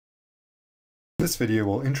This video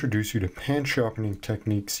will introduce you to pan-sharpening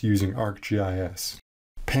techniques using ArcGIS.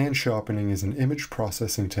 Pan-sharpening is an image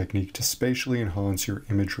processing technique to spatially enhance your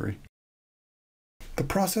imagery. The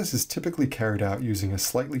process is typically carried out using a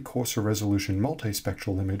slightly coarser resolution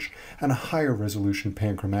multispectral image and a higher resolution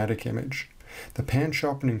panchromatic image. The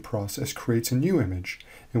pan-sharpening process creates a new image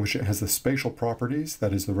in which it has the spatial properties,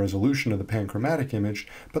 that is the resolution of the panchromatic image,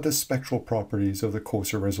 but the spectral properties of the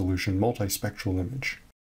coarser resolution multispectral image.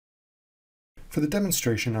 For the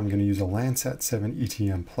demonstration, I'm going to use a Landsat 7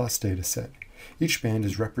 ETM Plus dataset. Each band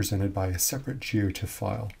is represented by a separate GeoTIFF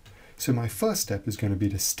file. So my first step is going to be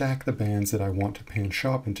to stack the bands that I want to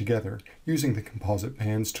pan-sharpen together using the Composite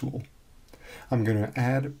Bands tool. I'm going to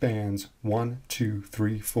add bands 1, 2,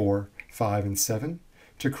 3, 4, 5, and 7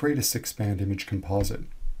 to create a 6-band image composite.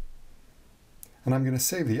 And I'm going to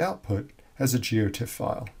save the output as a GeoTIFF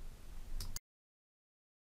file.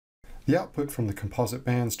 The output from the Composite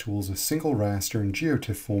Bands tool is a single raster in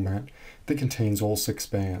GeoTIFF format that contains all 6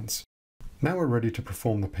 bands. Now we're ready to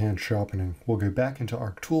perform the pan-sharpening. We'll go back into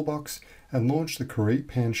Arc Toolbox and launch the Create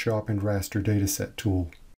Pan-Sharpened Raster Dataset tool.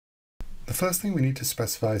 The first thing we need to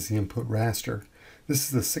specify is the input raster. This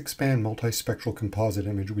is the 6-band multispectral composite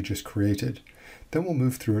image we just created. Then we'll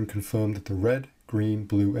move through and confirm that the red, green,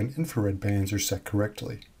 blue, and infrared bands are set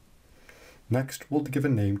correctly. Next, we'll give a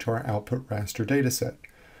name to our output raster dataset.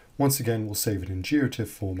 Once again, we'll save it in GeoTIFF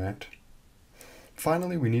format.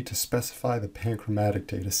 Finally, we need to specify the panchromatic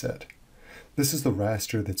dataset. This is the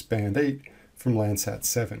raster that's band 8 from Landsat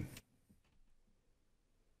 7.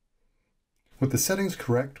 With the settings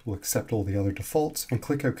correct, we'll accept all the other defaults and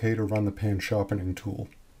click OK to run the pan-sharpening tool.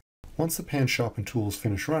 Once the pan-sharpen tool is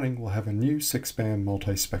finished running, we'll have a new 6-band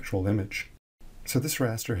multispectral image. So this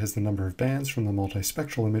raster has the number of bands from the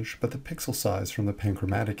multispectral image, but the pixel size from the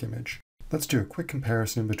panchromatic image. Let's do a quick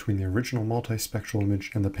comparison between the original multispectral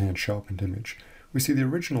image and the pan-sharpened image. We see the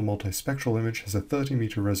original multispectral image has a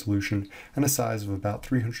 30-meter resolution and a size of about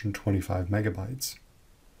 325 megabytes.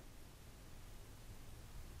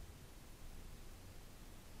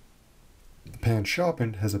 The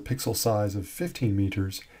pan-sharpened has a pixel size of 15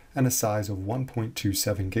 meters and a size of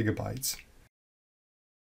 1.27 gigabytes.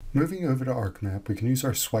 Moving over to ArcMap, we can use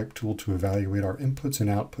our swipe tool to evaluate our inputs and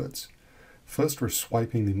outputs. First, we're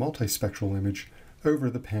swiping the multispectral image over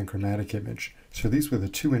the panchromatic image, so these were the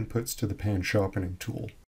 2 inputs to the pan-sharpening tool.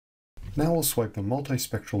 Now we'll swipe the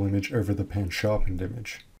multispectral image over the pan-sharpened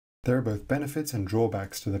image. There are both benefits and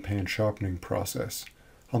drawbacks to the pan-sharpening process.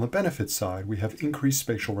 On the benefits side, we have increased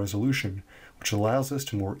spatial resolution, which allows us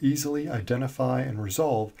to more easily identify and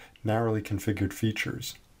resolve narrowly configured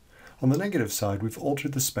features. On the negative side, we've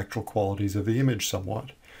altered the spectral qualities of the image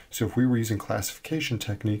somewhat. So if we were using classification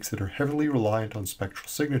techniques that are heavily reliant on spectral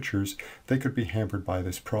signatures, they could be hampered by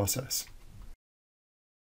this process.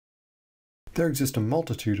 There exist a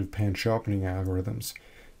multitude of pan-sharpening algorithms,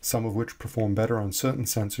 some of which perform better on certain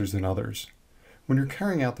sensors than others. When you're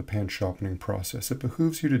carrying out the pan-sharpening process, it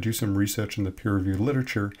behooves you to do some research in the peer-reviewed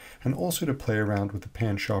literature and also to play around with the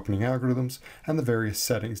pan-sharpening algorithms and the various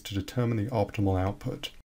settings to determine the optimal output.